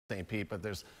St. Pete, but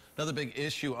there's another big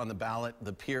issue on the ballot,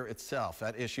 the pier itself.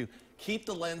 That issue, keep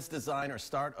the lens design or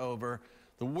start over.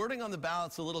 The wording on the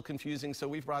ballot's a little confusing, so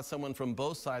we've brought someone from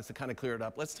both sides to kind of clear it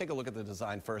up. Let's take a look at the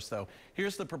design first, though.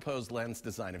 Here's the proposed lens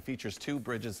design. It features two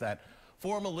bridges that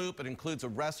form a loop. It includes a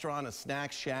restaurant, a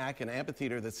snack shack, an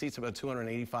amphitheater that seats about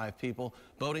 285 people,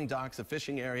 boating docks, a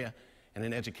fishing area, and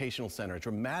an educational center.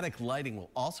 Dramatic lighting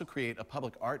will also create a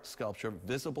public art sculpture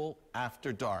visible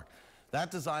after dark. That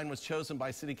design was chosen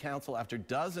by City Council after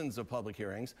dozens of public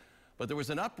hearings, but there was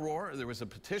an uproar. There was a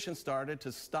petition started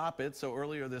to stop it. So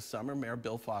earlier this summer, Mayor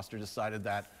Bill Foster decided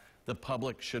that the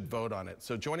public should vote on it.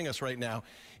 So joining us right now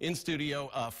in studio,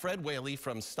 Fred Whaley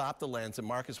from Stop the Lens and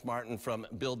Marcus Martin from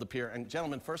Build the Pier. And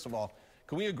gentlemen, first of all,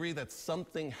 can we agree that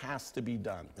something has to be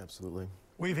done? Absolutely.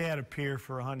 We've had a pier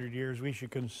for 100 years. We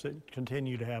should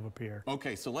continue to have a pier.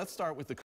 Okay, so let's start with the